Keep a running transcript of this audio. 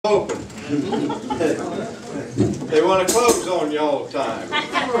Open. They want to close on you all the time.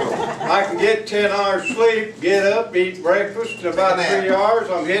 I can get 10 hours sleep, get up, eat breakfast, in about 3 hours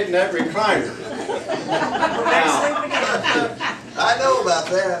I'm hitting that recliner. Now, I know about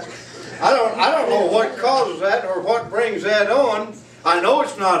that. I don't know what causes that or what brings that on. I know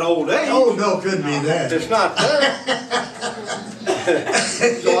it's not old age. Oh no, couldn't be that. It's not that.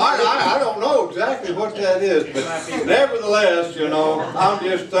 So I don't know exactly what that is, but nevertheless, you know, I'm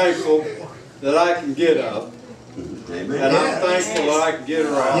just thankful that I can get up. Amen. And I'm thankful that I can get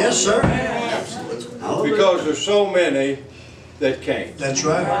around. Yes, sir. Absolutely. Because there's so many that can't. That's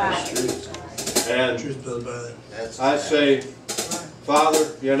right. And Truth, Brother Brother. I say,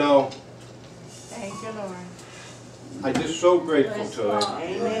 Father, you know, thank you, Lord. I'm just so grateful to Him.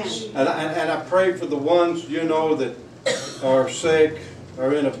 Amen. And I pray for the ones, you know, that are sick,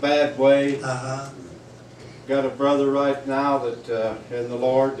 are in a bad way. Got a brother right now that in the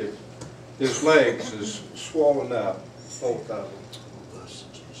Lord, that his legs is swollen up, both of them.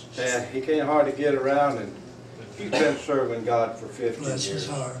 And he can't hardly get around, and he's been serving God for 50 Bless years. his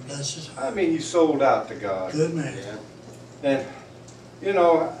heart. Bless his heart. I mean, he sold out to God. Good man. And, you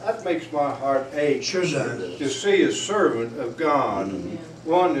know, that makes my heart ache. Sure does. To see a servant of God,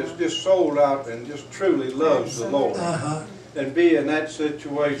 one that's just sold out and just truly loves the Lord, and be in that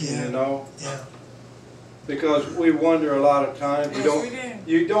situation, you know. Yeah. Because we wonder a lot of times,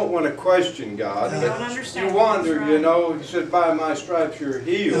 you don't want to question God. We don't understand. You wonder, you know, he said, by my stripes you're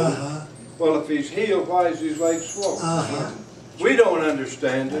healed. Well, if he's healed, why is his leg swollen? We don't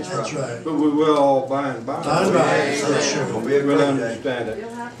understand it. That's right. But we will all by and by. By and by. That's sure. We'll understand it.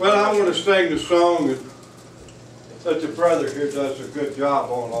 Well, I want to sing the song that the brother here does a good job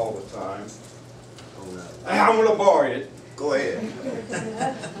on all the time. I'm going to borrow it. Go ahead.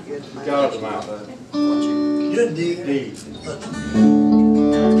 God's mouth. Good deed.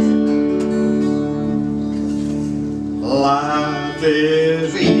 Life is